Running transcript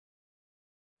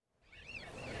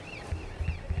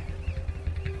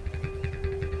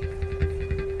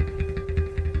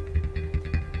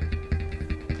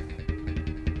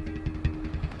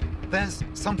There's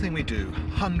something we do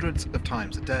hundreds of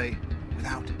times a day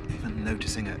without even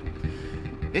noticing it.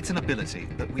 It's an ability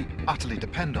that we utterly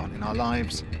depend on in our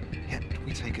lives, yet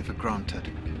we take it for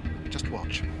granted. Just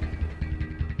watch.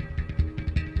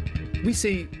 We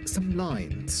see some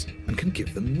lines and can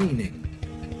give them meaning.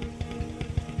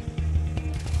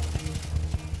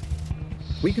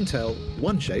 We can tell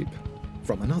one shape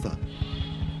from another.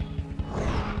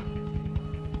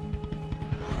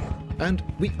 And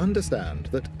we understand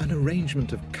that an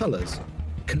arrangement of colours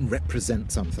can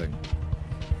represent something.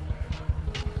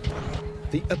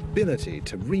 The ability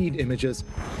to read images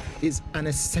is an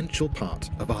essential part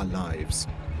of our lives.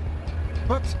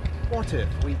 But what if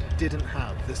we didn't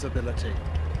have this ability?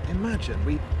 Imagine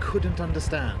we couldn't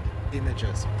understand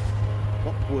images.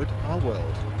 What would our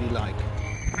world be like?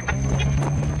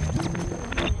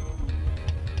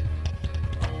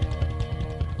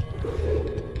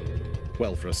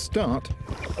 Well, for a start,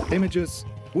 images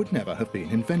would never have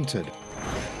been invented.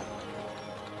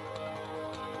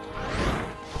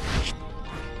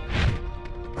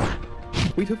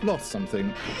 We'd have lost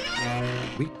something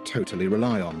we totally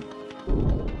rely on.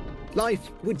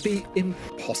 Life would be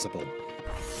impossible,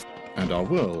 and our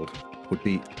world would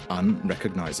be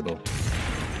unrecognizable.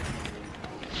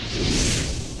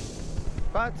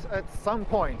 But at some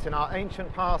point in our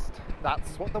ancient past,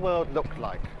 that's what the world looked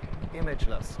like,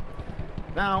 imageless.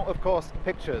 Now, of course,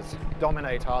 pictures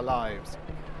dominate our lives.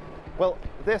 Well,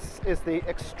 this is the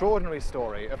extraordinary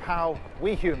story of how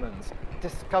we humans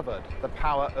discovered the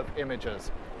power of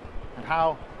images and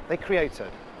how they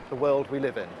created the world we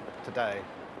live in today.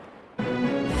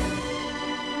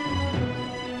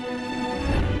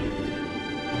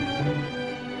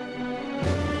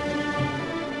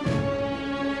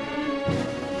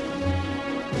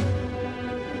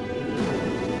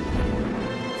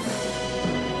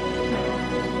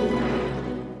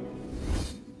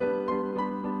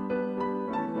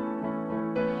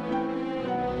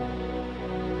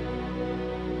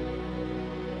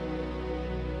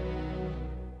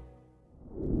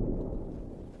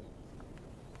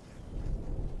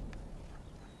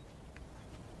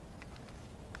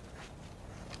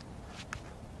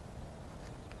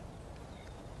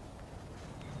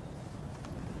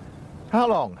 How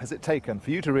long has it taken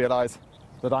for you to realise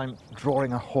that I'm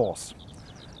drawing a horse?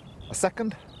 A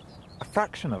second? A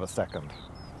fraction of a second?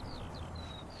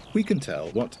 We can tell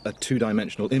what a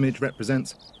two-dimensional image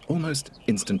represents almost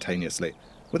instantaneously,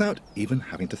 without even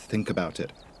having to think about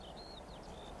it.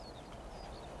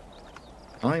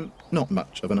 I'm not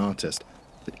much of an artist,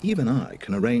 but even I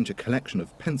can arrange a collection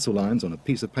of pencil lines on a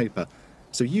piece of paper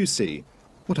so you see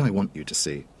what I want you to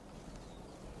see.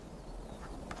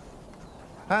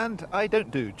 And I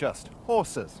don't do just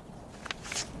horses.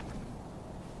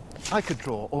 I could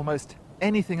draw almost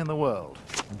anything in the world,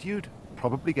 and you'd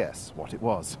probably guess what it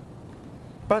was.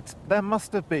 But there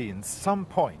must have been some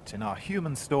point in our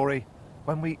human story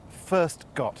when we first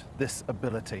got this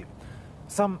ability.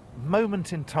 Some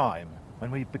moment in time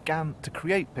when we began to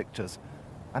create pictures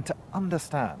and to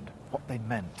understand what they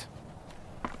meant.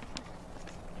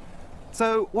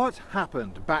 So what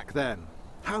happened back then?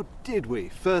 How did we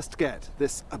first get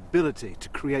this ability to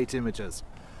create images?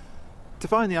 To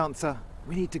find the answer,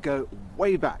 we need to go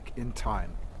way back in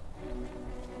time.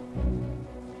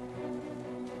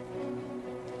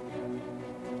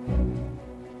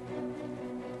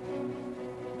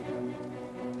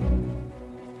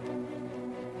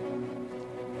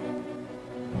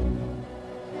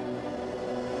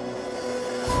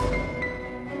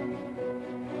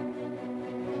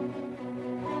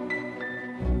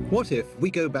 What if we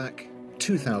go back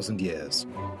 2,000 years?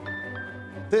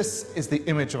 This is the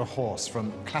image of a horse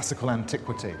from classical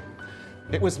antiquity.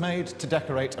 It was made to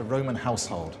decorate a Roman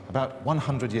household about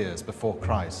 100 years before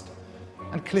Christ.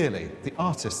 And clearly, the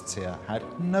artists here had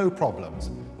no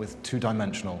problems with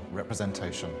two-dimensional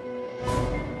representation.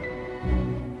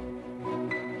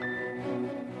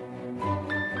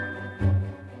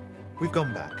 We've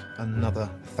gone back another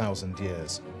 1,000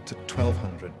 years to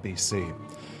 1200 BC.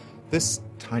 This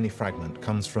tiny fragment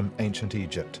comes from ancient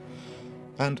Egypt,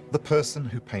 and the person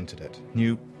who painted it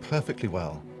knew perfectly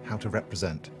well how to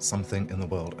represent something in the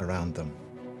world around them.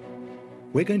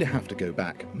 We're going to have to go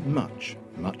back much,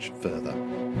 much further.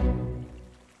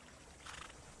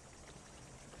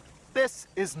 This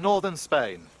is northern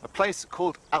Spain, a place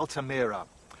called Altamira.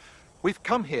 We've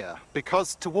come here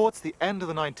because towards the end of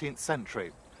the 19th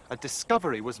century, a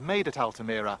discovery was made at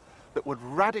Altamira that would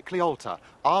radically alter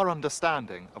our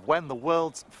understanding of when the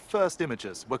world's first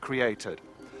images were created.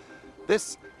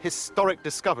 This historic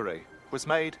discovery was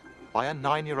made by a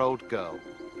 9-year-old girl.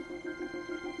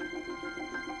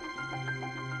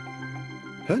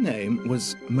 Her name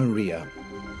was Maria.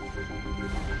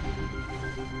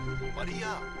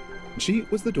 She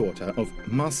was the daughter of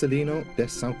Marcelino de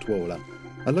Sautuola,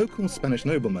 a local Spanish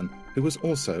nobleman who was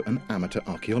also an amateur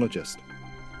archaeologist.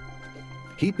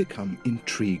 He'd become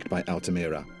intrigued by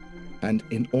Altamira, and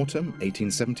in autumn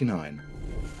 1879,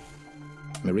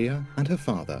 Maria and her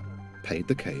father paid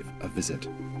the cave a visit.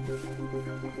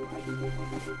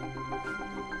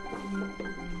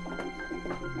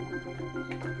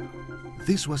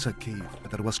 This was a cave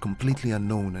that was completely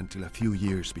unknown until a few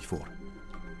years before.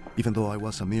 Even though I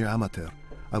was a mere amateur,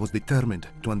 I was determined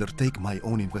to undertake my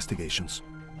own investigations.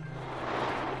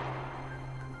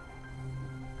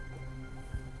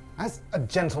 As a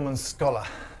gentleman scholar,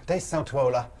 de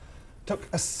Sautuola took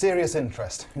a serious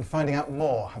interest in finding out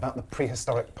more about the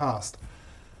prehistoric past.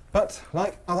 But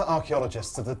like other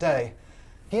archaeologists of the day,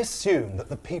 he assumed that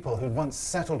the people who'd once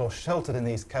settled or sheltered in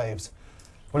these caves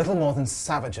were little more than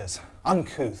savages,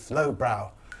 uncouth,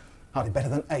 lowbrow, hardly better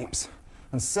than apes,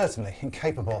 and certainly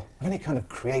incapable of any kind of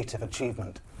creative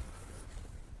achievement.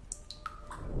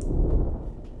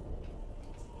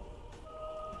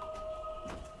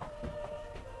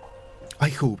 I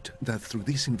hoped that through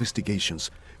these investigations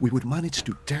we would manage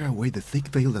to tear away the thick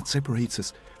veil that separates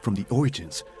us from the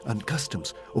origins and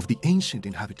customs of the ancient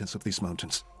inhabitants of these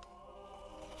mountains.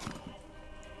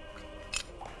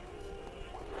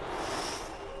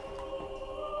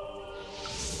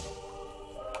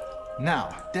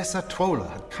 Now, de Sautuola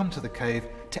had come to the cave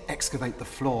to excavate the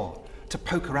floor, to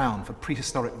poke around for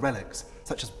prehistoric relics,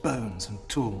 such as bones and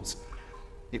tools.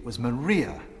 It was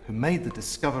Maria who made the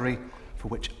discovery for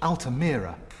which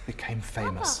Altamira became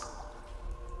famous. Papa.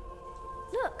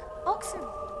 Look, oxen.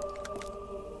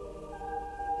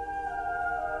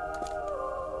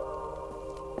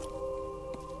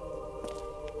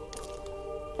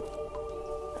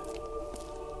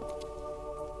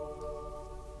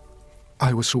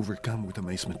 I was overcome with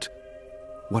amazement.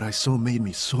 What I saw made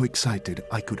me so excited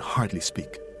I could hardly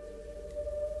speak.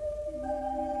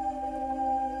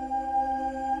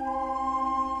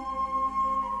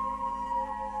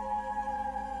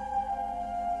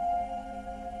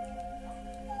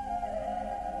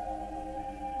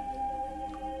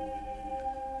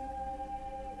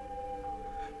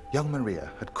 Young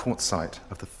Maria had caught sight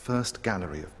of the first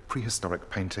gallery of prehistoric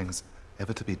paintings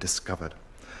ever to be discovered.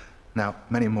 Now,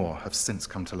 many more have since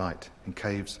come to light in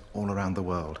caves all around the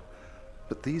world,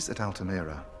 but these at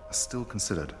Altamira are still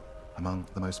considered among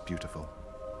the most beautiful.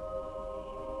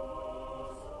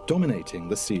 Dominating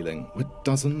the ceiling were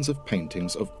dozens of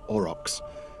paintings of aurochs,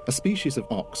 a species of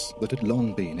ox that had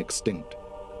long been extinct.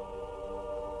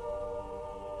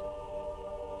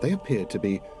 They appeared to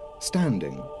be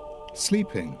standing,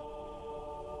 sleeping,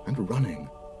 and running.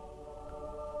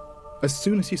 As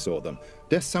soon as he saw them,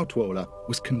 de Sautuola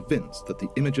was convinced that the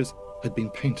images had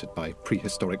been painted by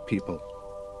prehistoric people.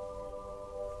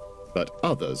 But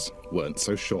others weren't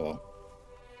so sure.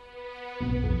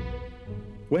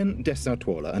 When de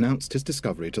Sautuola announced his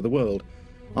discovery to the world,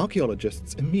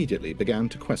 archaeologists immediately began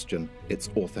to question its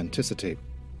authenticity.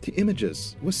 The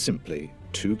images were simply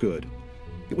too good.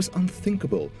 It was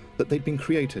unthinkable that they'd been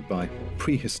created by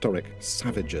prehistoric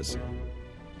savages.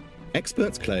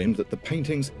 Experts claimed that the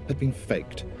paintings had been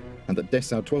faked and that de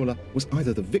Sautuola was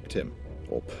either the victim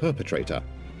or perpetrator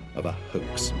of a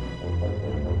hoax.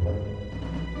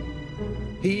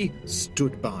 He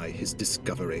stood by his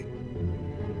discovery.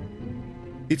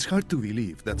 It's hard to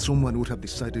believe that someone would have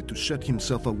decided to shut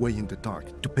himself away in the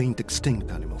dark to paint extinct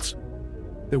animals.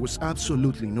 There was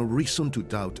absolutely no reason to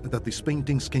doubt that these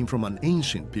paintings came from an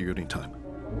ancient period in time.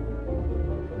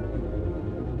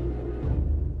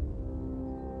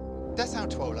 De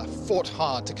Sautuola fought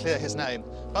hard to clear his name,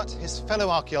 but his fellow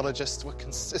archaeologists were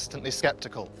consistently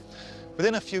sceptical.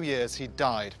 Within a few years, he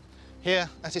died. Here,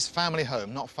 at his family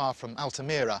home, not far from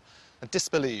Altamira, a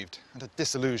disbelieved and a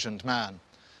disillusioned man.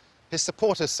 His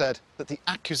supporters said that the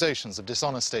accusations of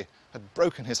dishonesty had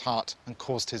broken his heart and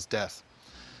caused his death.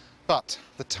 But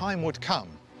the time would come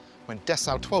when de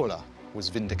Sautuola was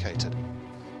vindicated.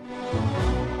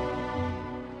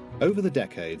 Over the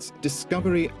decades,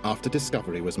 discovery after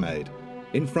discovery was made,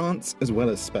 in France as well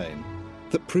as Spain,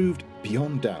 that proved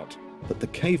beyond doubt that the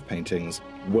cave paintings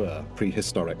were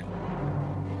prehistoric.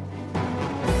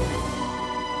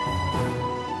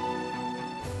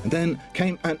 And then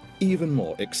came an even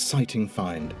more exciting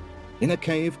find. In a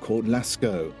cave called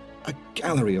Lascaux, a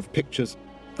gallery of pictures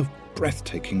of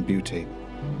breathtaking beauty.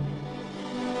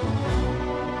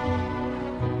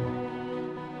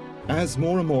 As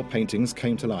more and more paintings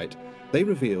came to light, they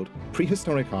revealed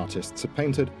prehistoric artists had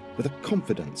painted with a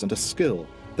confidence and a skill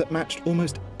that matched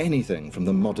almost anything from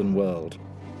the modern world.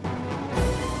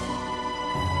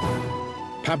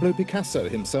 Pablo Picasso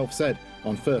himself said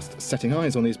on first setting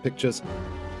eyes on these pictures,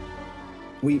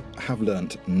 "We have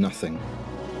learnt nothing."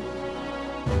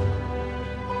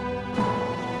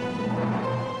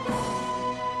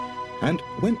 And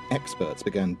when experts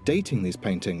began dating these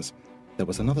paintings, there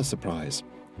was another surprise.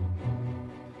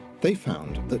 They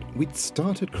found that we'd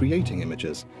started creating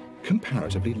images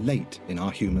comparatively late in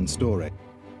our human story.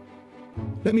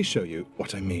 Let me show you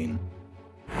what I mean.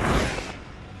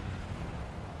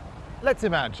 Let's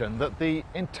imagine that the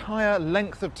entire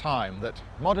length of time that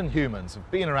modern humans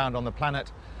have been around on the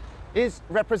planet is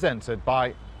represented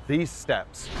by these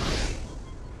steps.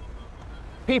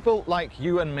 People like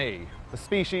you and me, the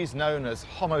species known as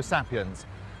Homo sapiens,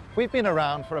 we've been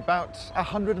around for about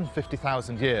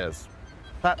 150,000 years.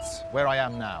 That's where I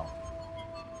am now.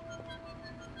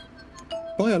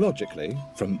 Biologically,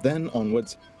 from then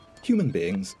onwards, human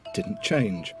beings didn't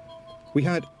change. We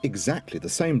had exactly the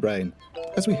same brain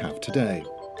as we have today.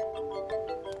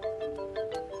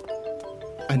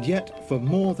 And yet, for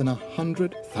more than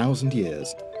 100,000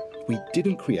 years, we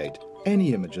didn't create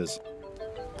any images.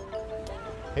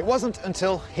 It wasn't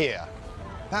until here,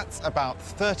 that's about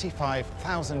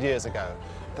 35,000 years ago,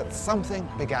 that something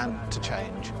began to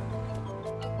change.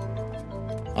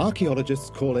 Archaeologists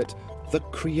call it the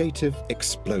creative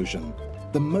explosion,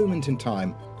 the moment in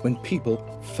time when people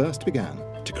first began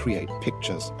to create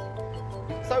pictures.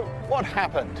 So what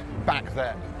happened back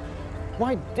then?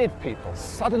 Why did people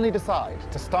suddenly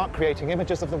decide to start creating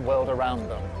images of the world around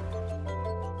them?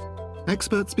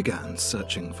 Experts began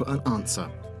searching for an answer,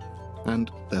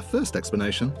 and their first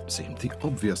explanation seemed the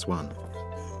obvious one.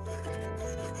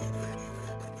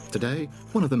 Today,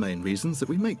 one of the main reasons that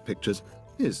we make pictures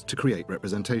is to create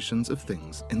representations of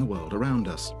things in the world around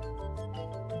us.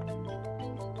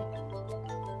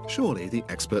 Surely, the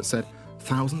expert said,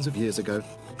 thousands of years ago,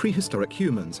 prehistoric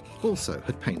humans also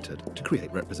had painted to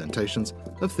create representations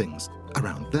of things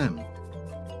around them.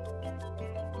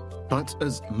 But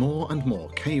as more and more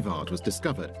cave art was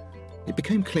discovered, it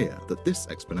became clear that this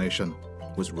explanation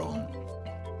was wrong.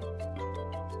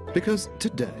 Because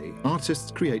today,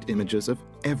 artists create images of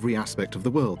every aspect of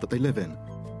the world that they live in.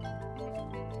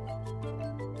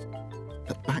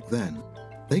 But back then,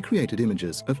 they created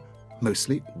images of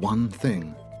mostly one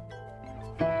thing.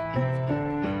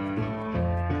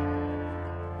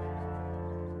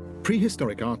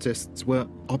 Prehistoric artists were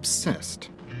obsessed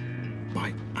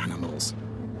by animals.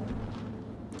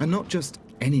 And not just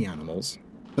any animals,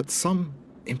 but some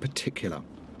in particular.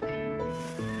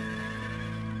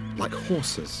 Like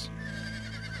horses,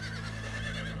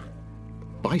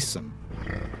 bison,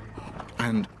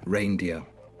 and reindeer.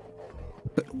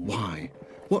 But why?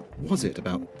 What was it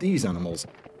about these animals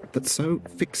that so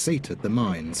fixated the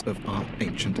minds of our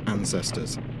ancient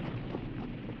ancestors?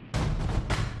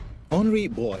 Henri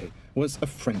Breuil was a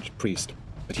French priest,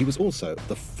 but he was also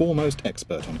the foremost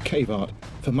expert on cave art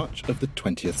for much of the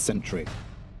 20th century.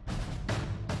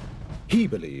 He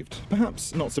believed,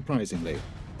 perhaps not surprisingly,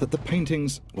 that the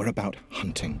paintings were about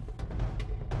hunting.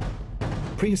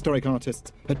 Prehistoric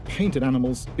artists had painted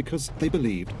animals because they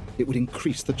believed it would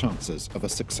increase the chances of a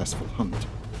successful hunt.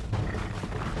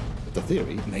 The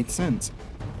theory made sense.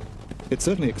 It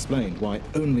certainly explained why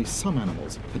only some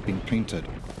animals had been painted.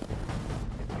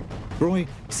 Breuil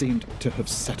seemed to have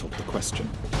settled the question.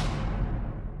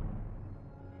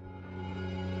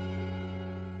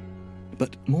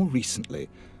 But more recently,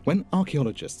 when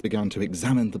archaeologists began to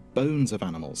examine the bones of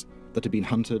animals that had been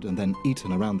hunted and then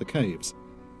eaten around the caves,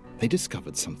 they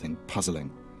discovered something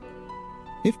puzzling.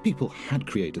 If people had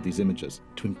created these images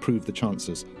to improve the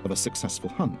chances of a successful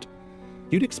hunt,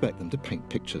 you'd expect them to paint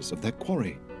pictures of their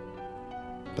quarry.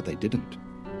 But they didn't.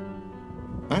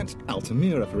 At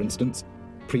Altamira, for instance,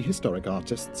 prehistoric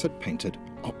artists had painted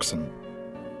oxen.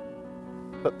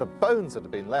 But the bones that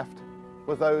had been left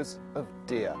were those of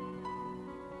deer.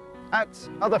 At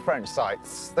other French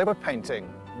sites, they were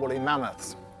painting woolly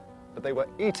mammoths, but they were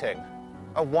eating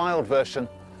a wild version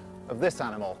of this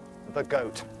animal, the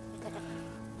goat.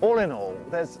 All in all,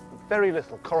 there's very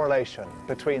little correlation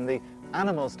between the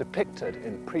animals depicted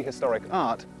in prehistoric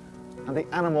art and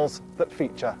the animals that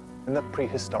feature in the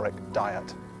prehistoric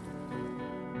diet.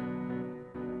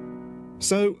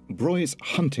 So Breuil's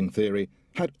hunting theory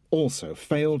had also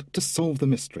failed to solve the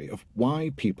mystery of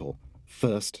why people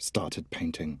first started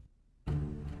painting.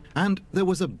 And there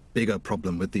was a bigger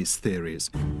problem with these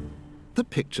theories. The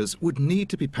pictures would need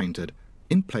to be painted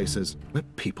in places where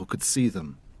people could see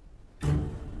them.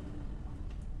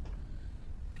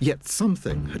 Yet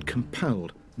something had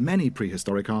compelled many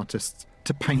prehistoric artists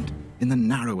to paint in the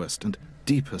narrowest and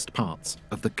deepest parts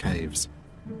of the caves.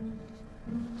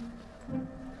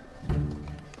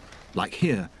 like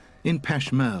here in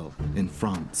Peshmerl in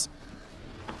France.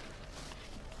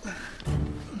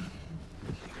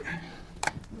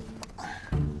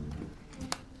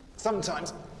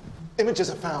 Sometimes images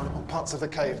are found on parts of the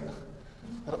cave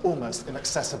that are almost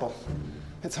inaccessible.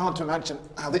 It's hard to imagine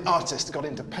how the artist got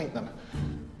in to paint them,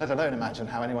 let alone imagine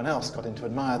how anyone else got in to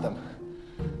admire them.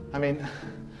 I mean,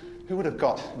 who would have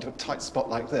got into a tight spot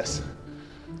like this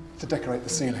to decorate the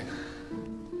ceiling?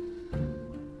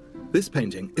 This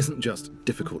painting isn't just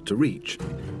difficult to reach.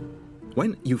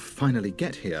 When you finally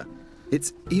get here,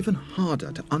 it's even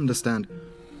harder to understand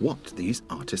what these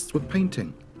artists were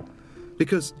painting.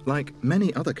 Because, like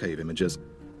many other cave images,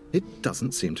 it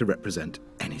doesn't seem to represent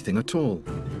anything at all.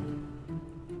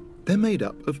 They're made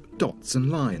up of dots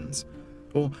and lines,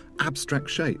 or abstract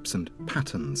shapes and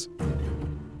patterns.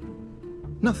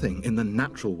 Nothing in the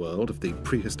natural world of the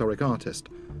prehistoric artist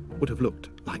would have looked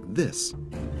like this,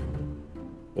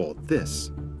 or this.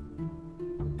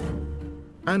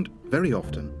 And very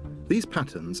often, these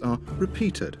patterns are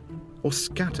repeated or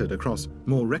scattered across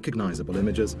more recognizable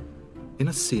images in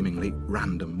a seemingly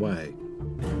random way.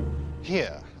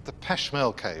 Here, at the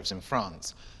Peshmerl caves in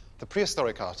France, the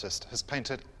prehistoric artist has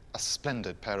painted a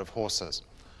splendid pair of horses.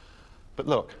 But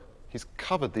look, he's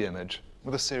covered the image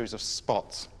with a series of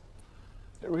spots.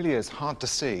 It really is hard to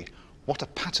see what a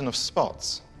pattern of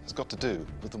spots has got to do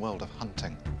with the world of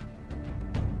hunting.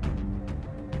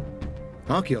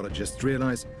 Archaeologists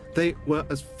realize they were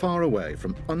as far away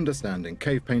from understanding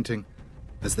cave painting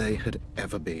as they had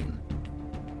ever been.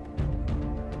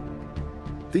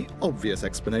 The obvious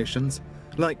explanations,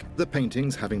 like the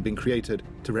paintings having been created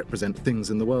to represent things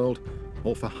in the world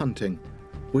or for hunting,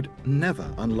 would never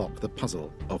unlock the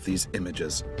puzzle of these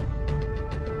images.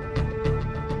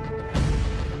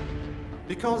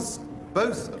 Because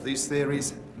both of these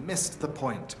theories missed the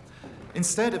point.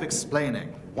 Instead of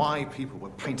explaining why people were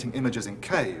painting images in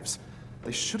caves,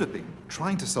 they should have been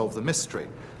trying to solve the mystery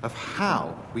of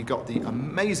how we got the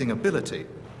amazing ability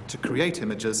to create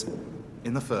images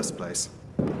in the first place.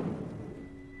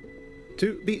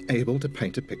 To be able to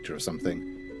paint a picture of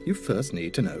something, you first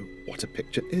need to know what a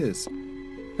picture is.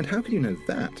 And how can you know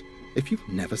that if you've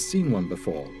never seen one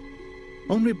before?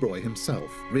 Henri Breuil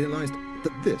himself realized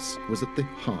that this was at the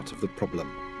heart of the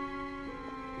problem.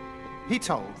 He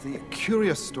told the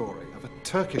curious story of a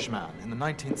Turkish man in the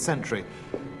 19th century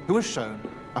who was shown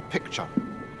a picture.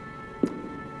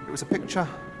 It was a picture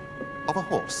of a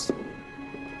horse.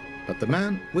 But the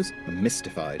man was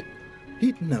mystified.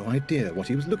 He'd no idea what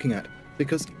he was looking at,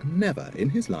 because never in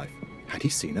his life had he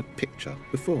seen a picture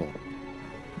before.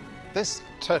 This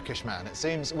Turkish man, it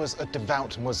seems, was a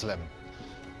devout Muslim.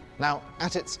 Now,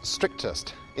 at its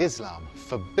strictest, Islam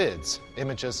forbids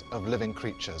images of living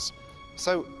creatures.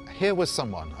 So here was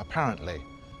someone, apparently,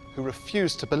 who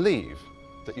refused to believe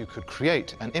that you could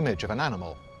create an image of an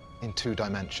animal in 2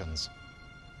 dimensions.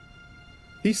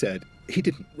 He said he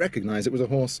didn't recognize it was a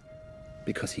horse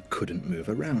because he couldn't move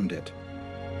around it.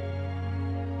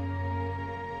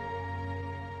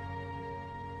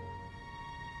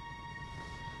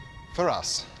 For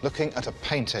us, looking at a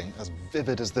painting as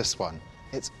vivid as this one,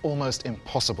 it's almost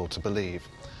impossible to believe.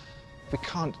 We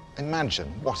can't imagine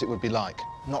what it would be like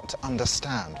not to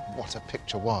understand what a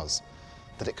picture was,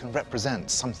 that it can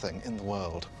represent something in the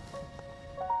world.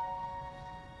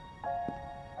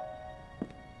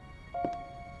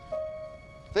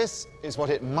 This is what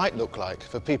it might look like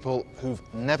for people who've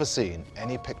never seen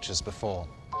any pictures before.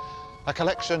 A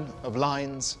collection of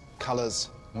lines, colours,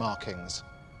 markings,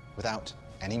 without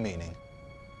any meaning.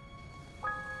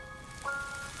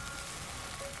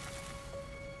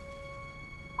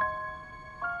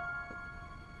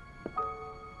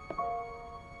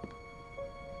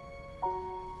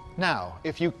 Now,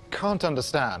 if you can't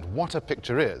understand what a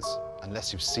picture is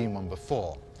unless you've seen one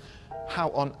before,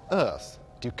 how on earth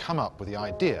do you come up with the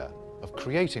idea of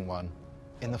creating one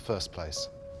in the first place?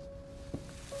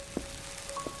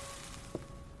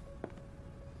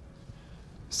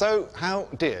 So how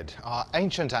did our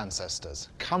ancient ancestors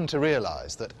come to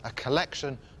realize that a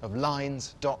collection of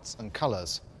lines, dots and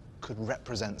colors could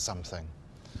represent something?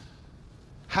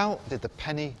 How did the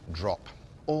penny drop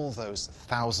all those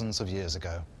thousands of years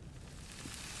ago?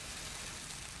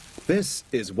 This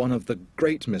is one of the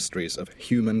great mysteries of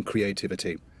human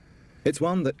creativity. It's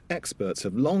one that experts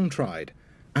have long tried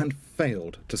and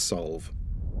failed to solve.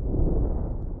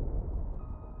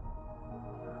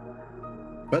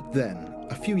 But then,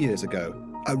 a few years ago,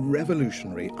 a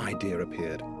revolutionary idea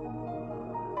appeared.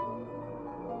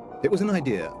 It was an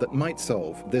idea that might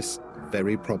solve this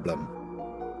very problem.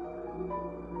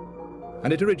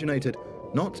 And it originated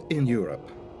not in Europe,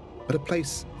 but a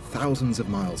place thousands of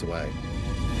miles away.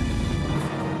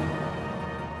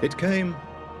 It came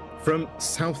from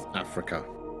South Africa.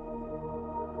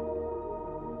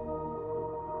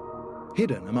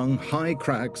 Hidden among high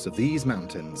crags of these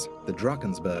mountains, the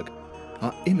Drakensberg,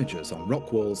 are images on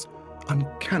rock walls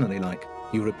uncannily like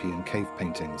European cave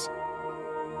paintings.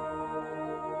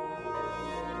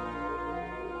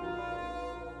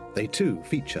 They too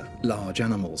feature large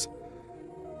animals,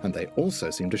 and they also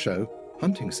seem to show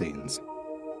hunting scenes.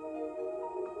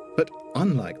 But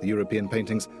unlike the European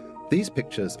paintings, these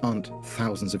pictures aren't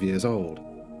thousands of years old.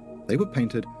 They were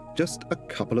painted just a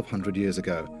couple of hundred years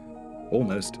ago,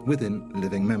 almost within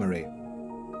living memory.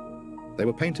 They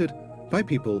were painted by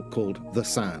people called the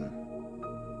San,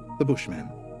 the Bushmen.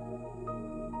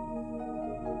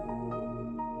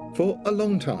 For a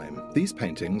long time, these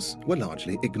paintings were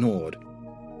largely ignored.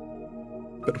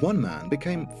 But one man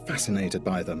became fascinated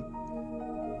by them.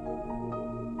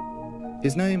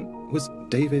 His name was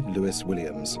David Lewis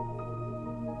Williams.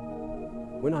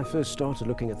 When I first started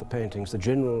looking at the paintings, the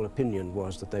general opinion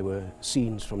was that they were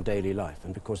scenes from daily life,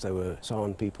 and because they were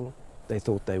San people, they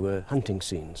thought they were hunting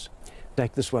scenes.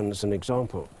 Take this one as an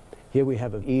example. Here we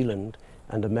have an eland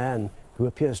and a man who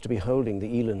appears to be holding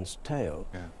the eland's tail.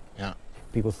 Yeah.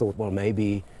 People thought, well,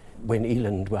 maybe when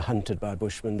eland were hunted by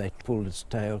Bushmen, they pulled its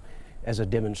tail as a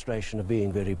demonstration of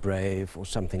being very brave or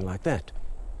something like that.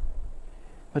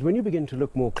 But when you begin to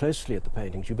look more closely at the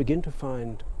paintings, you begin to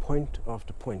find point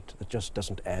after point that just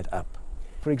doesn't add up.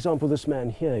 For example, this man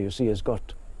here, you see, has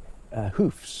got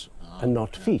hoofs and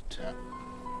not feet. Yeah.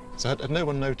 So had no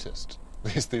one noticed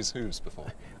these hooves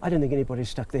before? I don't think anybody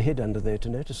stuck their head under there to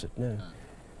notice it, no.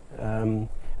 And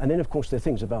then, of course, there are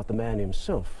things about the man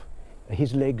himself.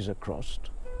 His legs are crossed,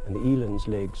 and the eland's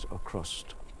legs are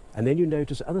crossed. And then you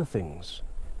notice other things,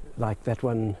 like that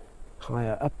one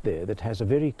higher up there that has a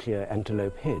very clear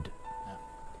antelope head. Yeah.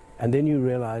 And then you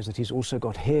realize that he's also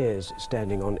got hairs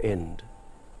standing on end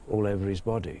all over his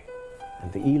body.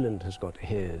 And the eland has got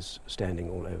hairs standing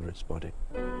all over its body.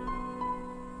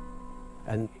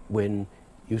 And when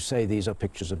you say these are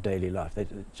pictures of daily life, it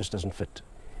just doesn't fit.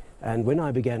 And when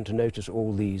I began to notice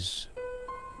all these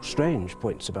strange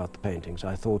points about the paintings,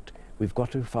 I thought we've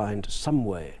got to find some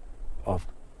way of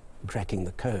cracking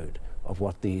the code of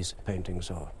what these paintings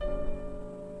are.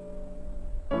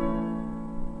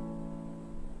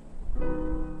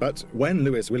 But when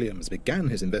Lewis Williams began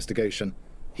his investigation,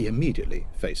 he immediately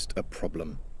faced a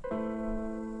problem.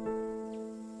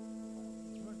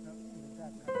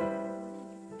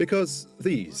 Because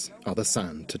these are the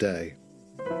San today.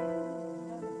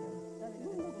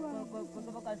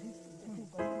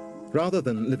 Rather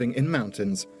than living in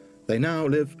mountains, they now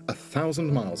live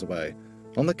 1,000 miles away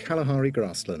on the Kalahari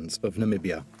grasslands of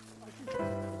Namibia.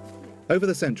 Over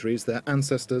the centuries, their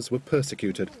ancestors were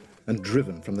persecuted and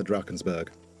driven from the Drakensberg.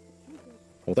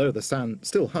 Although the San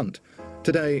still hunt,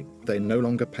 today they no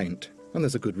longer paint, and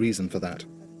there's a good reason for that.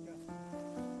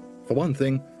 For one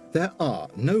thing, there are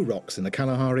no rocks in the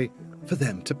Kalahari for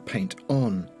them to paint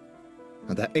on,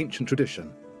 and their ancient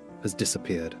tradition has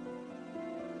disappeared.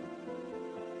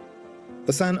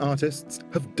 The San artists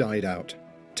have died out,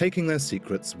 taking their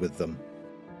secrets with them.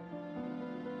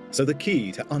 So the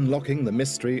key to unlocking the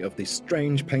mystery of these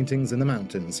strange paintings in the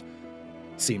mountains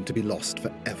seemed to be lost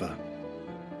forever.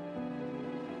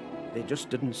 There just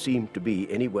didn't seem to be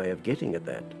any way of getting at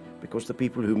that, because the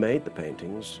people who made the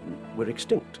paintings were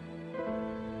extinct.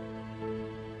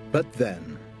 But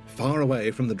then, far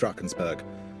away from the Drakensberg,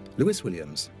 Lewis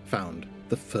Williams found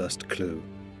the first clue.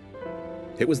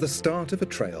 It was the start of a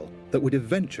trail that would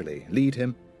eventually lead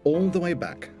him all the way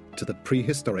back to the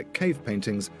prehistoric cave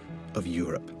paintings of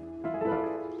Europe.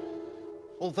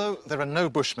 Although there are no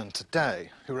Bushmen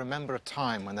today who remember a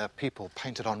time when their people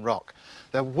painted on rock,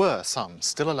 there were some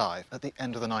still alive at the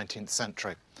end of the 19th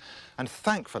century. And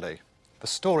thankfully, the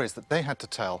stories that they had to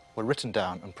tell were written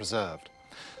down and preserved.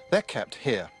 They're kept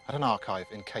here at an archive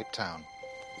in Cape Town.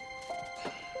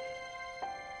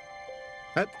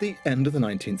 At the end of the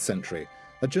 19th century,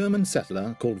 a German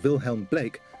settler called Wilhelm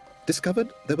Blake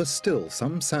discovered there were still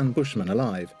some San Bushmen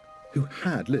alive who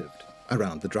had lived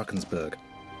around the Drakensberg.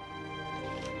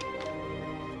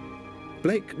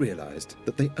 Blake realized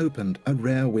that they opened a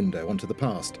rare window onto the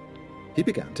past. He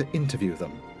began to interview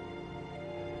them.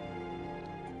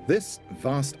 This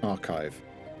vast archive,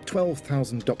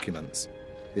 12,000 documents,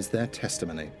 is their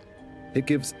testimony. It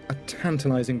gives a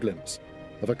tantalizing glimpse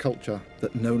of a culture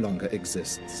that no longer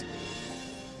exists.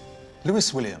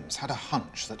 Lewis Williams had a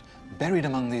hunch that buried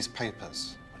among these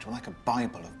papers, which were like a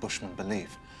Bible of Bushman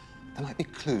belief, there might be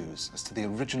clues as to the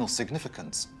original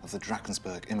significance of the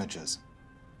Drakensberg images.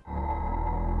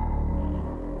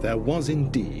 There was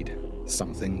indeed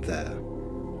something there.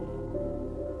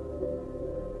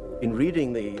 In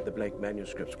reading the Blake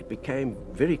manuscripts, it became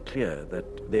very clear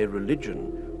that their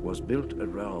religion was built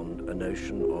around a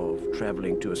notion of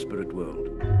travelling to a spirit world.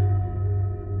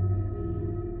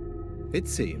 It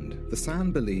seemed the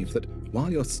San believed that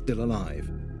while you're still alive,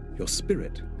 your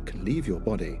spirit can leave your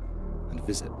body and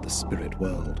visit the spirit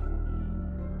world.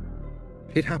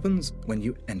 It happens when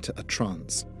you enter a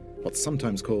trance, what's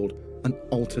sometimes called an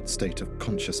altered state of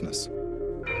consciousness.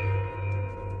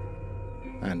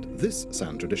 And this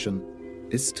San tradition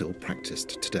is still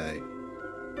practiced today.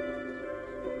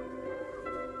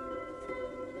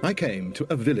 I came to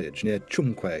a village near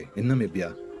Chumkwe in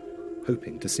Namibia,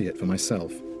 hoping to see it for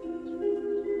myself.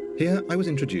 Here I was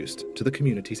introduced to the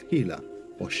community's healer,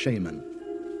 or shaman.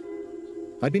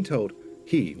 I'd been told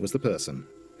he was the person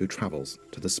who travels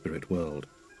to the spirit world.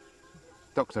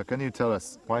 Doctor, can you tell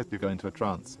us why you go into a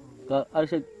trance?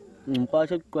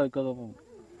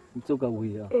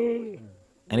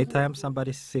 Anytime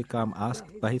somebody's sick, I'm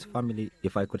asked by his family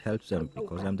if I could help them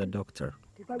because I'm the doctor.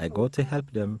 I go to help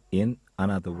them in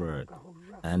another world.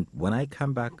 And when I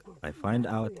come back, I find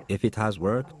out if it has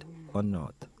worked or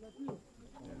not.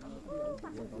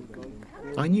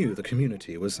 I knew the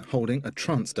community was holding a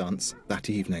trance dance that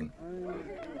evening.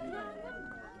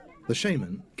 The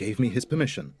shaman gave me his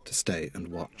permission to stay and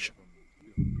watch.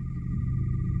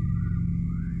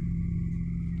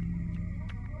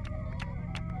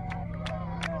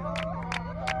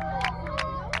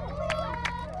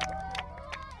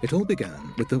 It all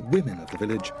began with the women of the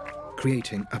village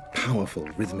creating a powerful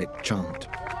rhythmic chant.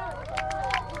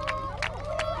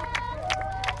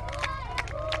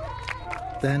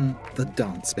 Then the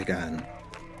dance began,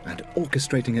 and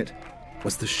orchestrating it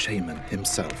was the shaman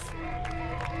himself.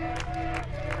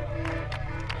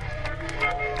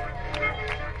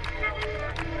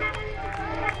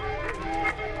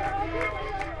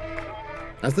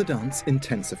 As the dance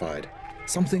intensified,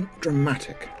 something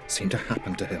dramatic seemed to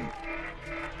happen to him.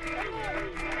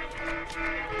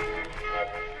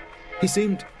 He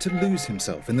seemed to lose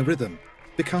himself in the rhythm,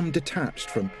 become detached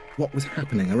from what was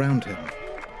happening around him.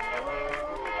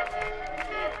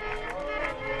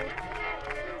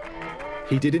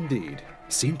 He did indeed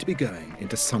seem to be going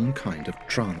into some kind of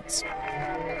trance.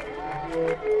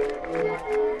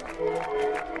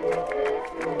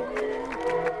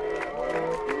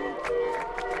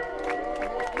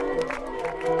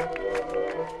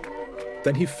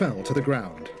 Then he fell to the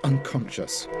ground,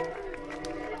 unconscious.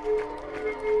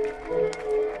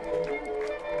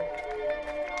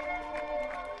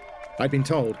 I'd been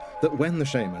told that when the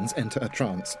shamans enter a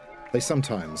trance, they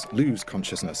sometimes lose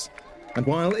consciousness, and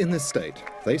while in this state,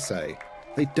 they say,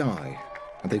 they die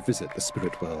and they visit the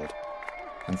spirit world.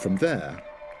 And from there,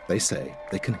 they say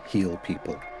they can heal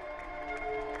people.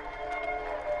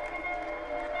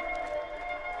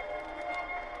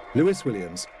 Lewis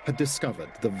Williams had discovered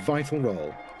the vital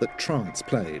role that trance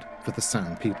played for the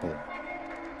San people.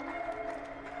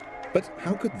 But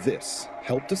how could this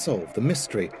help to solve the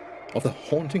mystery of the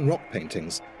haunting rock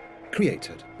paintings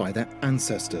created by their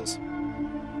ancestors?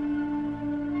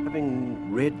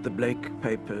 Having read the Blake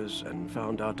papers and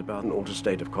found out about an altered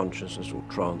state of consciousness or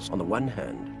trance on the one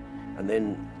hand, and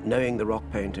then knowing the rock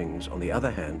paintings on the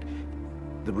other hand,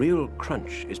 the real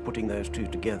crunch is putting those two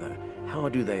together. How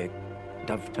do they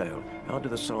dovetail? How do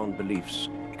the San beliefs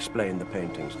explain the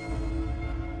paintings?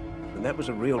 And that was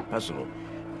a real puzzle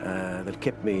that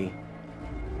kept me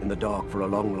in the dark for a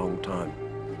long, long time.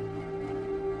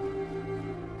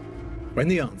 When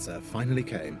the answer finally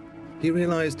came, he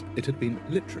realized it had been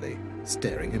literally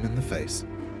staring him in the face.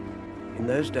 In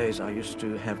those days, I used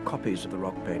to have copies of the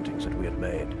rock paintings that we had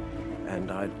made, and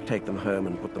I'd take them home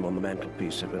and put them on the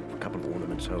mantelpiece, with a couple of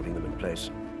ornaments holding them in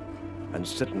place, and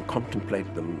sit and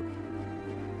contemplate them.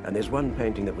 And there's one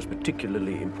painting that was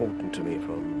particularly important to me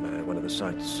from one of the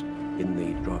sites in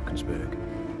the Drakensberg.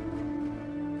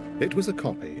 It was a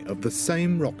copy of the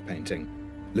same rock painting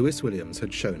Lewis Williams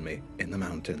had shown me in the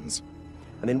mountains.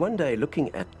 And then one day, looking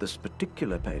at this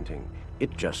particular painting,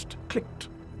 it just clicked.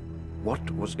 What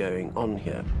was going on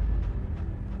here?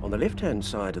 On the left-hand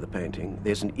side of the painting,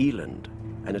 there's an eland,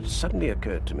 and it suddenly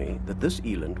occurred to me that this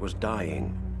eland was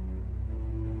dying.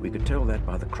 We could tell that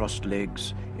by the crossed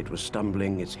legs. It was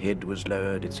stumbling, its head was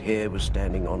lowered, its hair was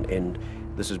standing on end.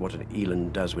 This is what an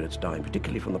eland does when it's dying,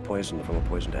 particularly from a poisoned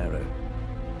arrow.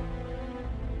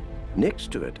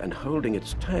 Next to it, and holding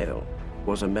its tail,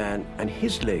 was a man, and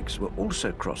his legs were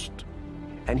also crossed.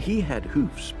 And he had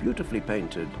hoofs, beautifully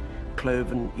painted,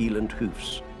 cloven eland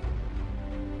hoofs.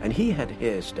 And he had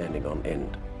hair standing on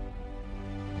end.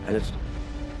 And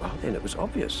then it was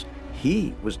obvious.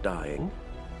 He was dying,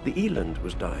 the eland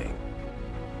was dying.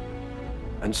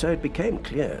 And so it became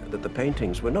clear that the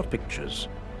paintings were not pictures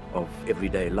of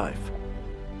everyday life.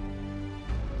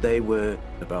 They were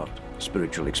about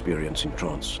spiritual experience in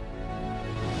trance.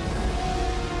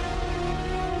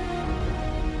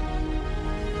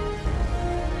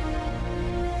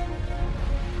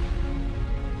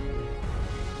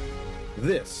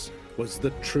 This was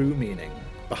the true meaning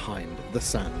behind the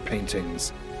sand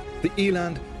paintings. The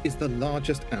eland is the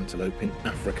largest antelope in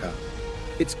Africa.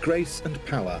 Its grace and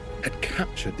power had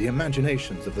captured the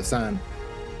imaginations of the San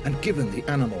and given the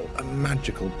animal a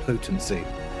magical potency.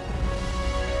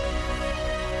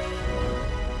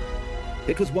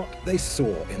 It was what they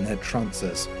saw in their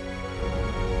trances.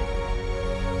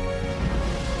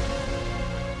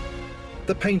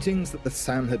 The paintings that the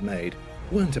San had made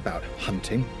weren't about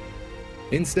hunting.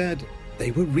 Instead, they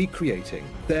were recreating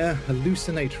their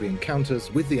hallucinatory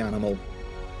encounters with the animal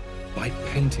by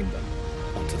painting them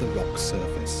onto the rock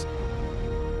surface.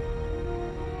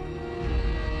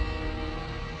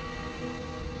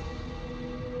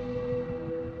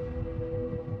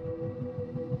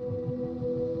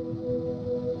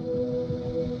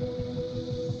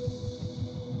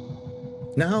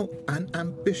 Now, an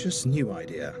ambitious new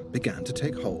idea began to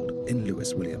take hold in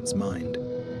Lewis Williams' mind.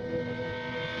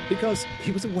 Because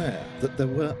he was aware that there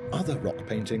were other rock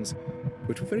paintings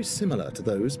which were very similar to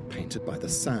those painted by the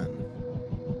San.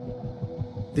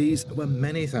 These were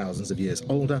many thousands of years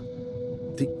older,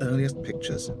 the earliest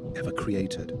pictures ever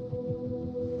created.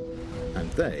 And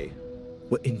they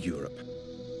were in Europe.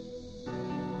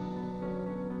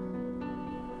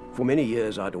 For many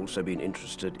years, I'd also been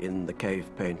interested in the cave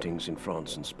paintings in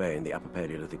France and Spain, the Upper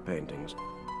Paleolithic paintings.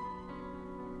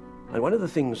 And one of the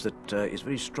things that is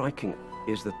very striking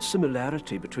is the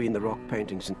similarity between the rock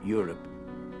paintings in Europe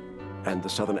and the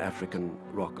Southern African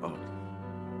rock art.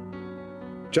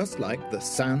 Just like the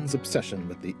San's obsession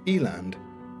with the eland,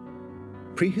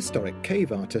 prehistoric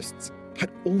cave artists had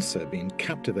also been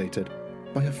captivated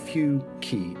by a few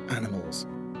key animals.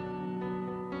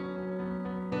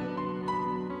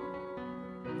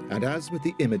 And as with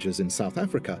the images in South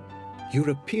Africa,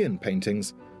 European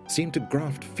paintings seemed to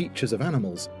graft features of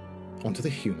animals onto the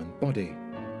human body,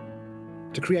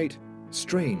 to create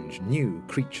strange new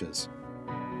creatures.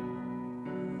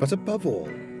 But above all,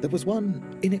 there was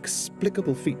one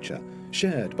inexplicable feature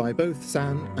shared by both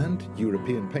San and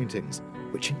European paintings,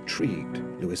 which intrigued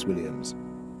Lewis Williams.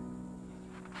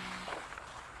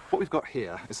 What we've got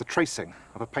here is a tracing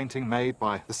of a painting made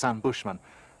by the San Bushmen,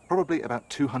 probably about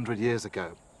 200 years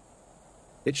ago.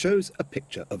 It shows a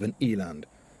picture of an eland,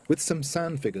 with some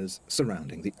sand figures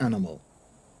surrounding the animal.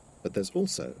 But there's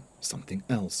also something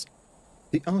else.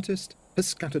 The artist has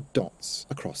scattered dots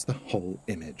across the whole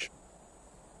image.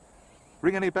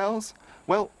 Ring any bells?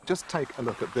 Well, just take a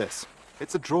look at this.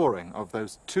 It's a drawing of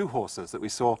those two horses that we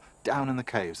saw down in the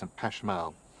caves in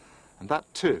Peshmerl. And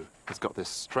that too has got this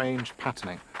strange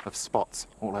patterning of spots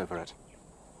all over it.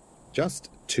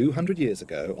 Just 200 years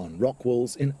ago, on rock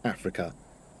walls in Africa,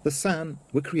 the San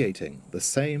were creating the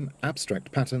same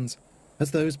abstract patterns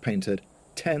as those painted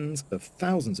tens of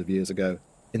thousands of years ago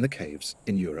in the caves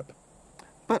in Europe.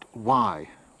 But why?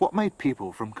 What made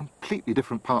people from completely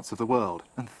different parts of the world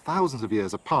and thousands of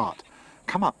years apart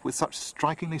come up with such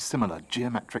strikingly similar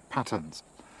geometric patterns?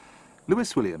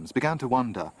 Lewis Williams began to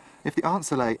wonder if the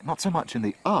answer lay not so much in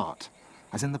the art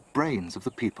as in the brains of the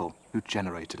people who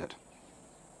generated it.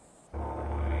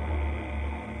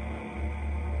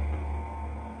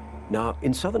 Now,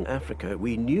 in southern Africa,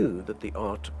 we knew that the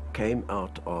art came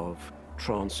out of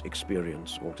trance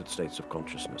experience, altered states of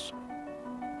consciousness.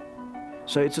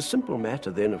 So it's a simple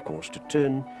matter then, of course, to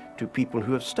turn to people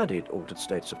who have studied altered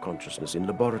states of consciousness in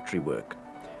laboratory work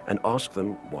and ask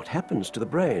them what happens to the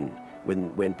brain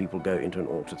when people go into an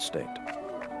altered state.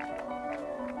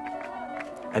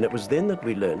 And it was then that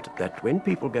we learned that when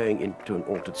people going into an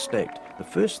altered state, the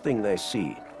first thing they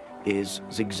see is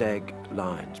zigzag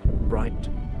lines, bright,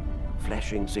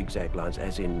 flashing zigzag lines,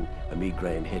 as in a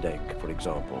migraine headache, for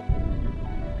example,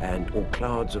 or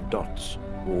clouds of dots,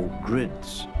 or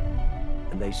grids.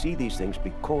 And they see these things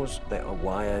because they are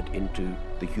wired into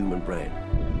the human brain.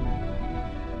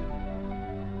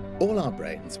 All our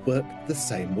brains work the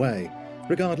same way,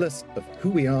 regardless of who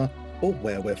we are or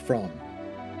where we're from.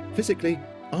 Physically,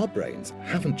 our brains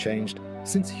haven't changed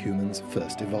since humans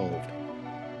first evolved.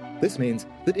 This means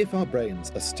that if our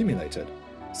brains are stimulated,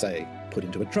 say, put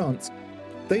into a trance,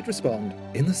 they'd respond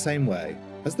in the same way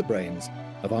as the brains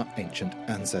of our ancient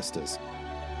ancestors.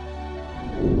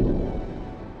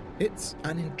 It's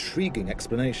an intriguing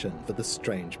explanation for the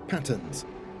strange patterns.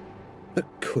 But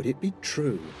could it be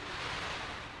true?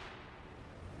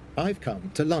 I've come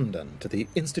to London, to the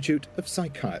Institute of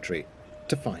Psychiatry,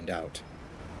 to find out.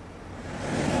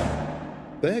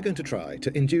 They're going to try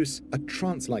to induce a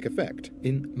trance-like effect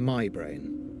in my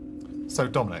brain. So,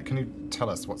 Dominic, can you tell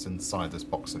us what's inside this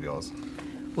box of yours?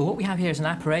 Well, what we have here is an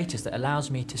apparatus that allows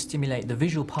me to stimulate the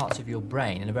visual parts of your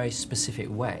brain in a very specific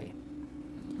way.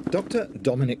 Dr.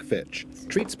 Dominic Fitch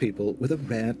treats people with a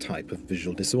rare type of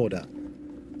visual disorder.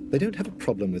 They don't have a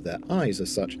problem with their eyes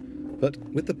as such, but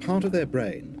with the part of their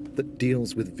brain that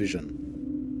deals with vision.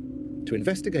 To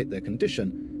investigate their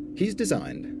condition, he's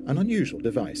designed an unusual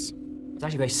device. It's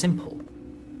actually very simple.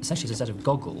 Essentially, it's a set of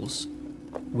goggles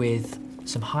with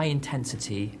some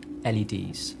high-intensity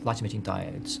LEDs, light-emitting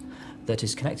diodes, that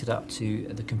is connected up to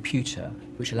the computer,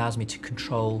 which allows me to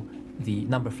control the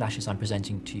number of flashes I'm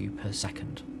presenting to you per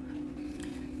second.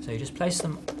 So you just place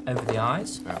them over the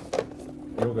eyes. Yeah.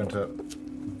 You're going to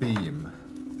beam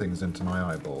things into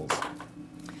my eyeballs.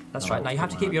 That's right. Now you have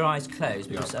to keep your eyes closed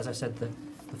because, as I said, the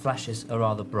flashes are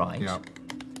rather bright. Yeah.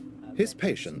 His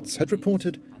patients had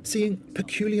reported seeing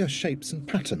peculiar shapes and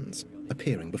patterns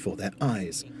appearing before their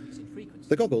eyes.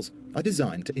 The goggles are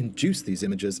designed to induce these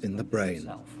images in the brain.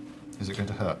 Is it going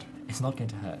to hurt? It's not going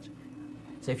to hurt.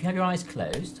 So if you have your eyes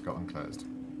closed... Got them closed.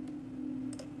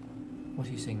 What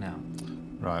are you seeing now?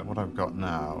 Right, what I've got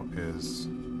now is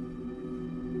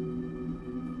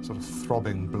sort of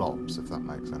throbbing blobs, if that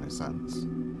makes any sense,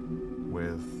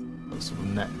 with a sort of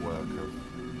network of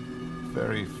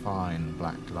very fine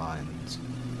black lines.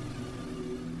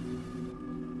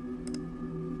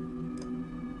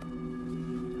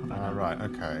 Right,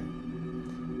 okay.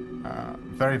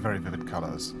 Very, very vivid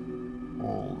colours.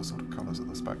 All the sort of colours of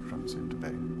the spectrum seem to be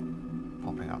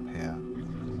popping up here.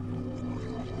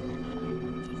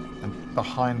 And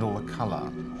behind all the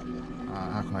colour,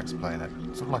 how can I explain it?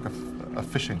 Sort of like a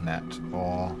fishing net,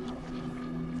 or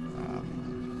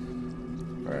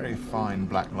very fine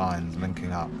black lines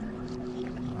linking up.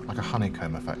 Like a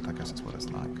honeycomb effect, I guess is what it's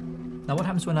like. Now what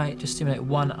happens when I just stimulate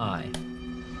one eye?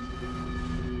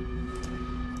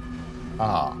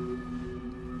 Ah.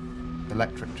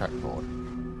 Electric checkboard.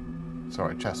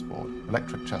 Sorry, chessboard.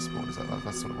 Electric chessboard,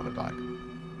 that's sort of what it like.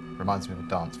 Reminds me of a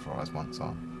dance floor I was once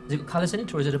on. Has it got colours in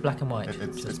it, or is it a black and white?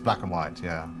 It's black and white,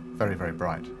 yeah. Very, very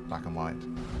bright, black and white.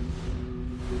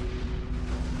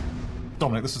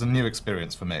 Dominic, this is a new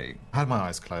experience for me. I had my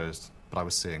eyes closed, but I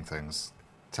was seeing things.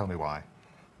 Tell me why.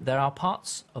 There are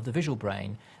parts of the visual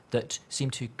brain that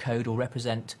seem to code or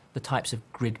represent the types of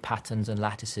grid patterns and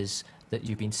lattices that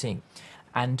you've been seeing.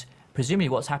 And presumably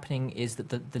what's happening is that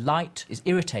the light is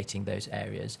irritating those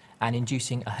areas and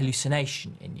inducing a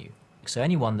hallucination in you. So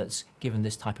anyone that's given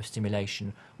this type of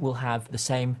stimulation will have the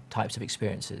same types of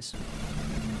experiences.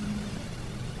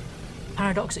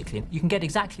 Paradoxically, you can get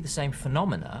exactly the same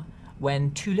phenomena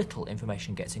when too little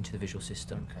information gets into the visual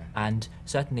system. Okay. And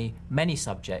certainly many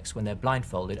subjects, when they're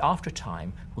blindfolded, after a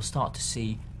time will start to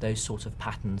see those sorts of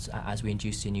patterns as we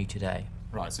induce in you today.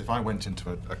 Right, so if I went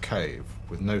into a cave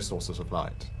with no sources of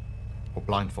light, or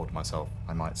blindfolded myself,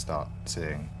 I might start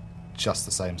seeing just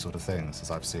the same sort of things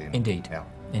as I've seen. Indeed. Yeah.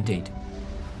 Indeed.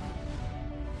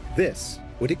 This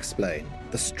would explain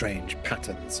the strange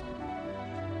patterns.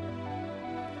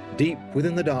 Deep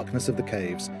within the darkness of the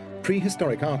caves,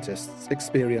 prehistoric artists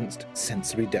experienced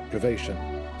sensory deprivation.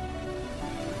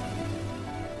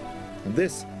 And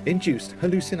this induced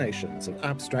hallucinations of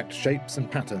abstract shapes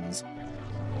and patterns,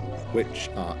 which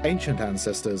our ancient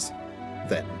ancestors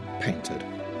then painted.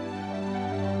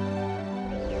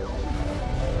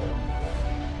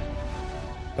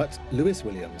 But Lewis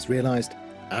Williams realised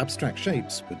abstract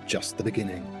shapes were just the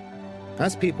beginning.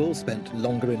 As people spent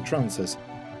longer in trances,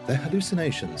 their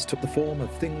hallucinations took the form of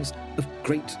things of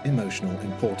great emotional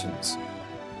importance.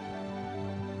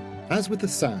 As with the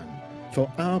sand, for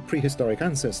our prehistoric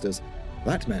ancestors,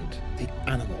 that meant the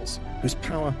animals whose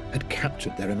power had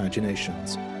captured their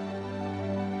imaginations.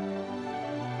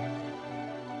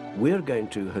 We're going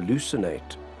to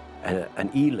hallucinate an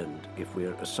eland if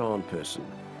we're a San person,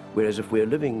 whereas if we're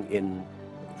living in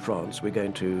France, we're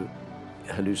going to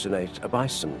hallucinate a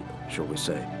bison, shall we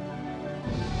say.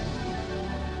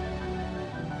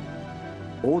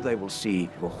 Or they will see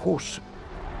a horse.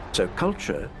 So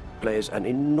culture plays an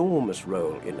enormous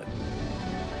role in it.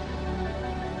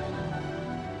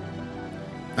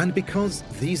 And because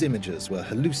these images were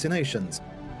hallucinations,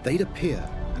 they'd appear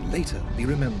and later be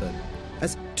remembered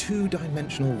as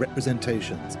two-dimensional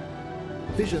representations,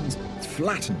 visions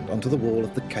flattened onto the wall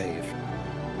of the cave.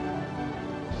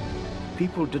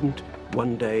 People didn't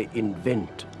one day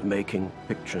invent making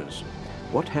pictures.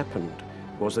 What happened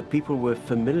was that people were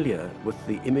familiar with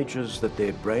the images that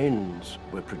their brains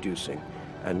were producing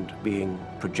and being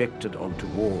projected onto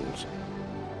walls.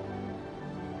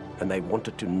 and they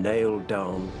wanted to nail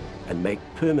down and make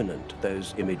permanent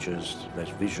those images, those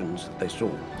visions that they saw.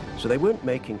 So they weren't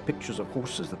making pictures of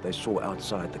horses that they saw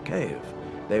outside the cave.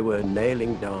 They were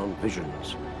nailing down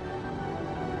visions.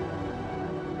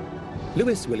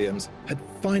 Lewis Williams had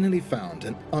finally found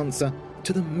an answer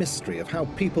to the mystery of how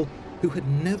people who had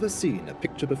never seen a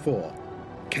picture before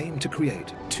came to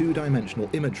create two-dimensional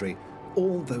imagery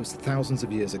all those thousands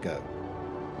of years ago.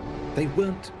 They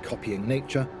weren't copying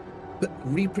nature, but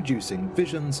reproducing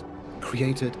visions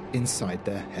created inside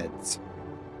their heads.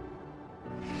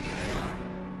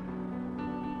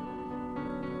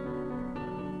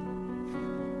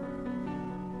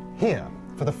 Here,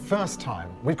 for the first time,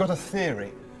 we've got a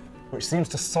theory which seems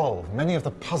to solve many of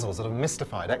the puzzles that have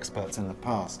mystified experts in the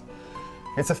past.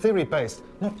 It's a theory based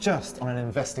not just on an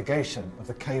investigation of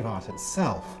the cave art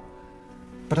itself,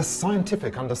 but a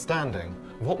scientific understanding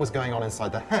of what was going on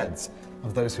inside the heads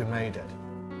of those who made it.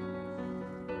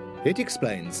 It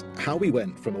explains how we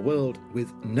went from a world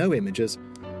with no images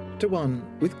to one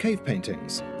with cave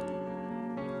paintings.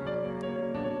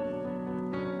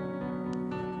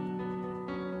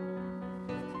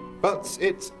 But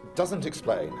it doesn't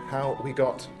explain how we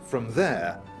got from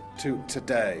there to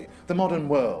today, the modern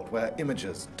world where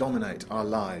images dominate our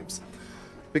lives.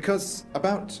 Because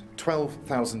about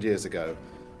 12,000 years ago,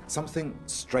 something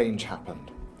strange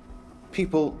happened.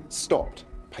 People stopped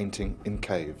painting in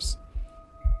caves.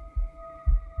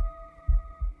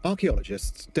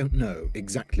 Archaeologists don't know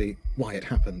exactly why it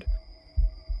happened,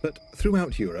 but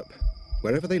throughout Europe,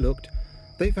 wherever they looked,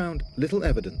 they found little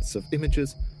evidence of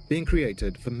images being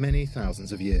created for many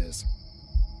thousands of years.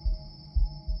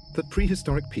 The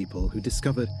prehistoric people who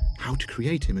discovered how to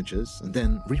create images and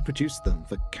then reproduced them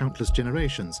for countless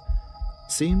generations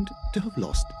seemed to have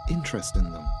lost interest in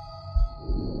them.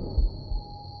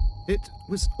 It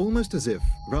was almost as if,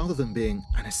 rather than being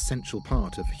an essential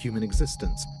part of human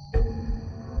existence,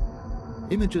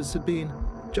 images had been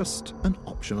just an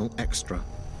optional extra.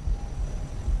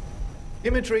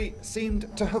 Imagery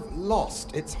seemed to have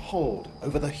lost its hold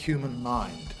over the human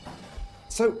mind.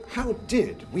 So how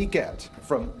did we get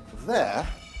from there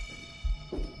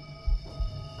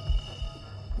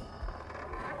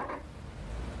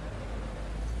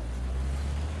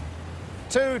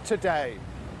to today?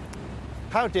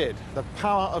 How did the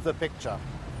power of the picture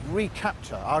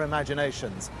recapture our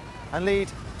imaginations and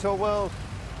lead to a world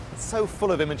so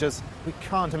full of images we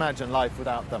can't imagine life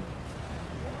without them?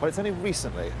 Well, it's only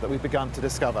recently that we've begun to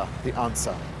discover the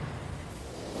answer.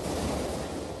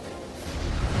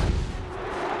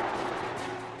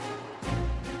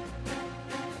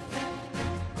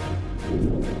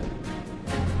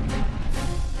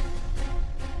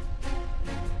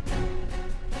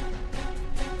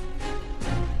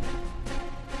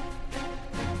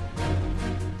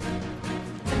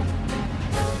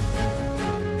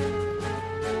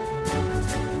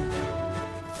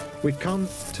 We've come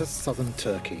to southern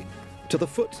Turkey, to the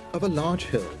foot of a large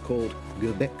hill called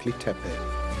Göbekli Tepe.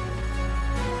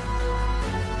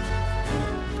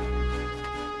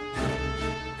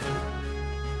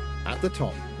 At the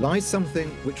top lies something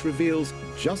which reveals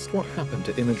just what happened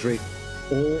to imagery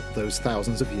all those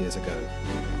thousands of years ago.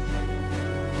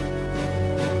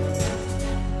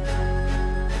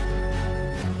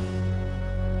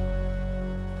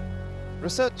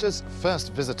 Researchers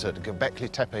first visited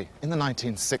Göbekli Tepe in the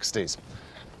 1960s.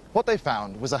 What they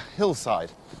found was a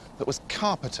hillside that was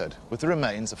carpeted with the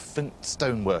remains of flint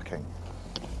stoneworking.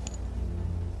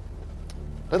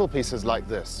 Little pieces like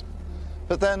this.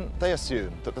 But then they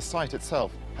assumed that the site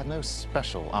itself had no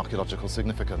special archaeological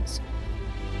significance.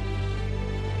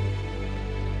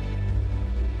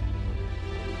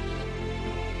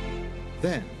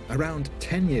 Then, around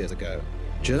 10 years ago,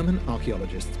 German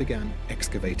archaeologists began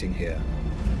excavating here.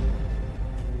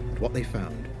 And what they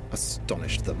found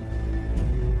astonished them.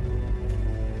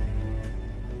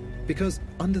 Because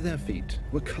under their feet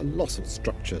were colossal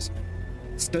structures,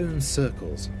 stone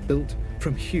circles built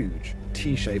from huge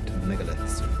T-shaped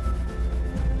megaliths.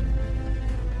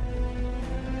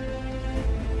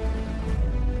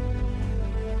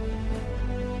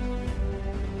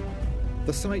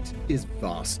 The site is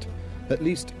vast. At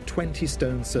least 20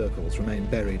 stone circles remain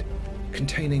buried,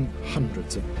 containing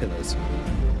hundreds of pillars.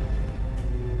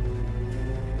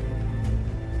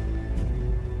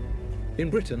 In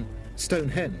Britain,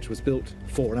 Stonehenge was built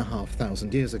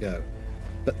 4,500 years ago,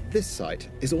 but this site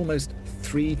is almost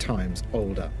 3 times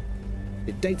older.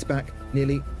 It dates back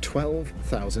nearly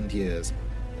 12,000 years,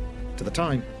 to the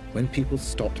time when people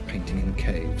stopped painting in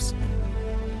caves.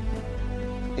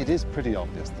 It is pretty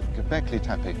obvious that Göbekli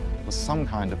Tepe was some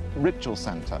kind of ritual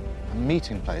centre, a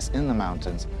meeting place in the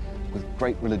mountains with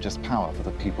great religious power for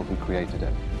the people who created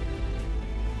it.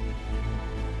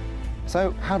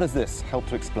 So how does this help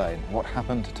to explain what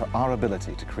happened to our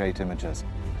ability to create images?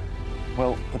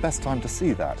 Well, the best time to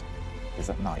see that is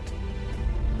at night.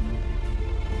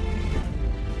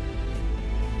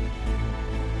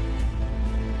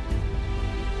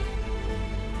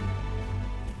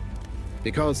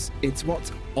 Because it's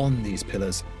what's on these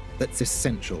pillars that's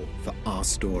essential for our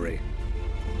story.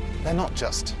 They're not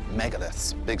just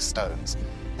megaliths, big stones.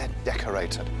 They're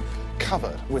decorated,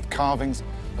 covered with carvings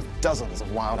of dozens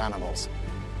of wild animals.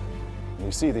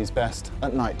 You see these best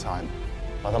at night time,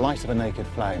 by the light of a naked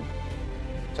flame,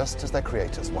 just as their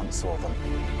creators once saw them.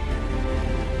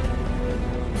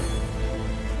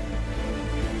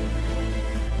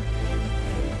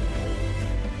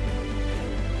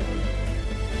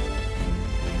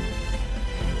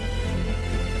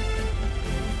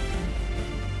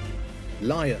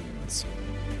 Lions,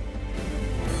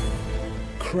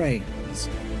 cranes,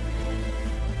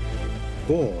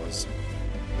 boars,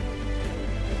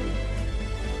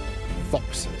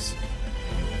 foxes.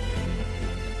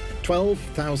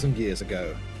 12,000 years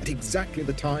ago, at exactly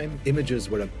the time images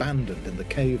were abandoned in the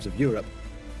caves of Europe,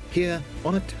 here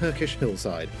on a Turkish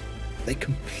hillside, they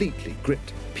completely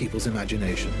gripped people's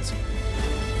imaginations.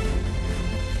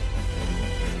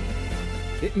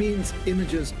 It means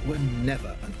images were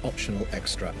never an optional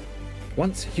extra.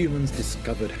 Once humans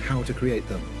discovered how to create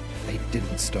them, they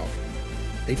didn't stop.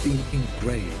 They'd been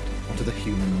engraved onto the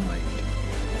human mind.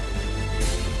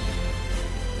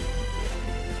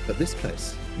 But this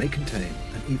place may contain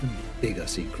an even bigger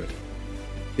secret.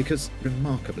 Because,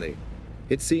 remarkably,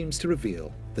 it seems to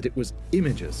reveal that it was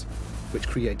images which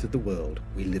created the world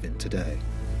we live in today.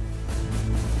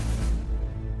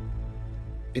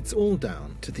 It's all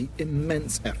down to the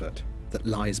immense effort that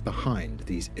lies behind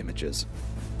these images.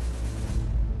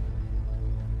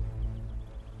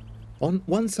 On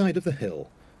one side of the hill,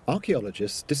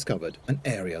 archaeologists discovered an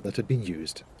area that had been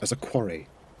used as a quarry.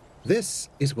 This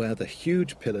is where the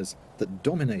huge pillars that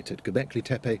dominated Göbekli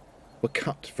Tepe were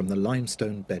cut from the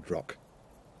limestone bedrock.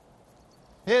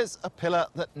 Here's a pillar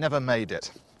that never made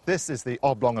it. This is the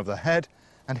oblong of the head,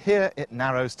 and here it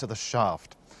narrows to the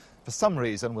shaft. For some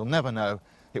reason we'll never know,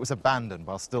 it was abandoned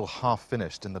while still half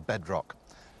finished in the bedrock.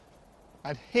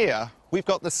 And here we've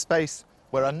got the space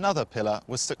where another pillar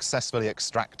was successfully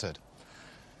extracted.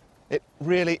 It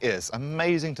really is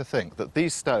amazing to think that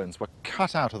these stones were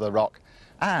cut out of the rock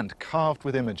and carved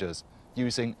with images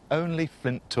using only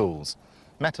flint tools.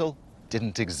 Metal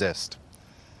didn't exist.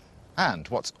 And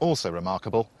what's also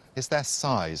remarkable is their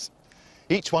size.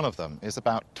 Each one of them is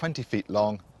about 20 feet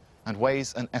long and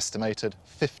weighs an estimated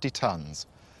 50 tons.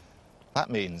 That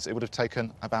means it would have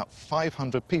taken about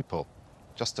 500 people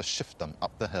just to shift them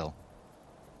up the hill.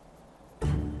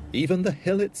 Even the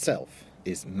hill itself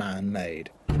is man-made.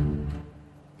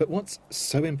 But what's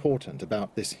so important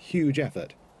about this huge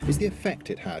effort is the effect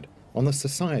it had on the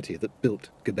society that built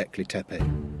Göbekli Tepe.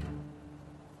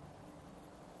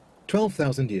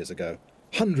 12,000 years ago,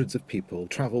 hundreds of people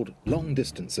travelled long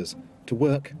distances to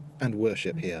work and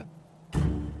worship here.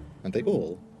 And they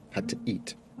all had to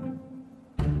eat.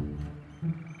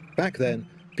 Back then,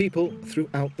 people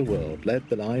throughout the world led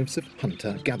the lives of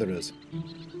hunter-gatherers,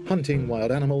 hunting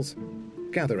wild animals,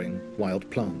 gathering wild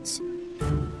plants.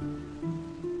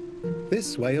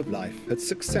 This way of life had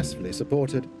successfully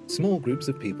supported small groups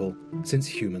of people since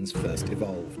humans first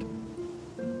evolved.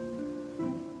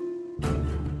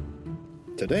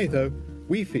 Today, though,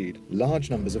 we feed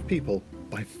large numbers of people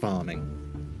by farming.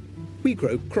 We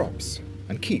grow crops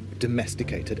and keep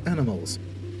domesticated animals.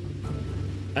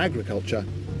 Agriculture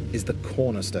is the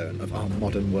cornerstone of our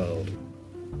modern world.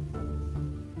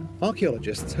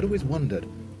 Archaeologists had always wondered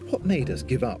what made us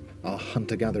give up our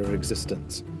hunter-gatherer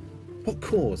existence. What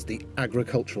caused the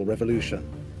agricultural revolution,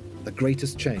 the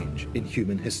greatest change in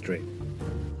human history?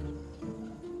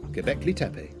 Göbekli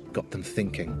Tepe got them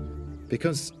thinking,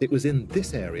 because it was in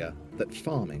this area that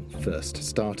farming first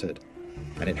started.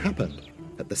 And it happened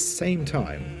at the same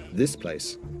time this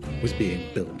place was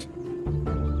being built.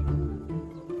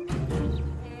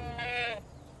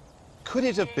 Could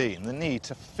it have been the need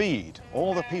to feed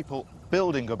all the people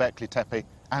building Göbekli Tepe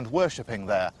and worshipping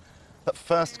there that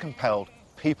first compelled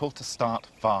people to start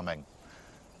farming?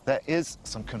 There is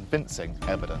some convincing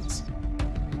evidence.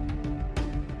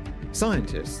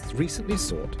 Scientists recently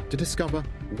sought to discover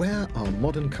where our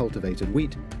modern cultivated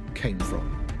wheat came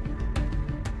from.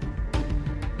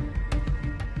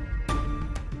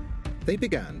 They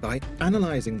began by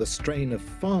analysing the strain of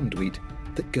farmed wheat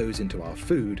that goes into our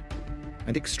food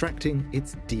and extracting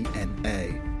its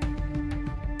DNA.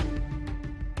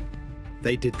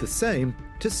 They did the same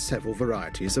to several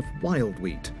varieties of wild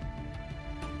wheat.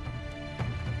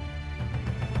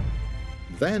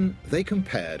 Then they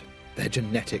compared their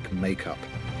genetic makeup.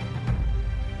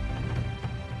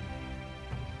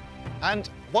 And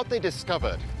what they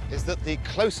discovered is that the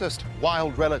closest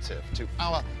wild relative to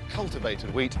our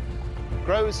cultivated wheat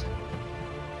grows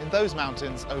in those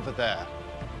mountains over there,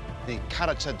 the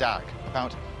Karacha Dag,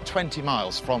 about 20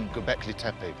 miles from Göbekli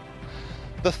Tepe.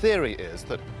 The theory is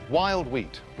that wild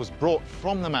wheat was brought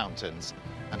from the mountains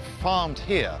and farmed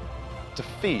here to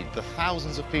feed the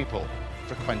thousands of people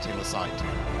frequenting the site.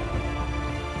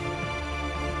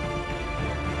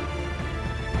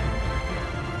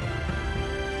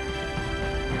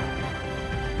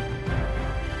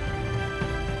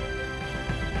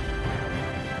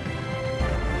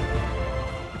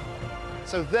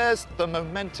 So there's the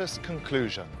momentous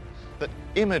conclusion that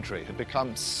imagery had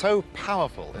become so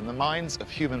powerful in the minds of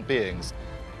human beings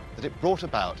that it brought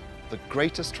about the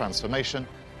greatest transformation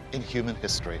in human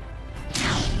history.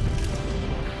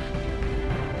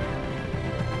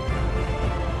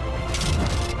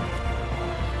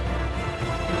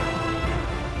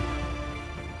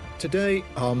 Today,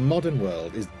 our modern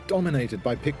world is dominated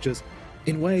by pictures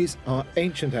in ways our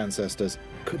ancient ancestors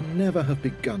could never have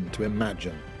begun to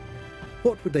imagine.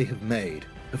 What would they have made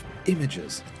of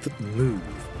images that move,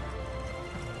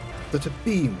 that are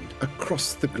beamed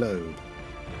across the globe,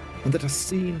 and that are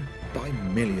seen by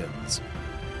millions?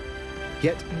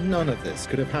 Yet none of this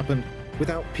could have happened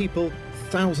without people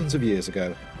thousands of years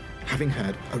ago having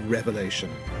had a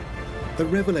revelation. The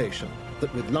revelation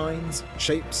that with lines,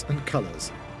 shapes and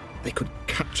colours, they could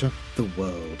capture the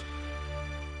world.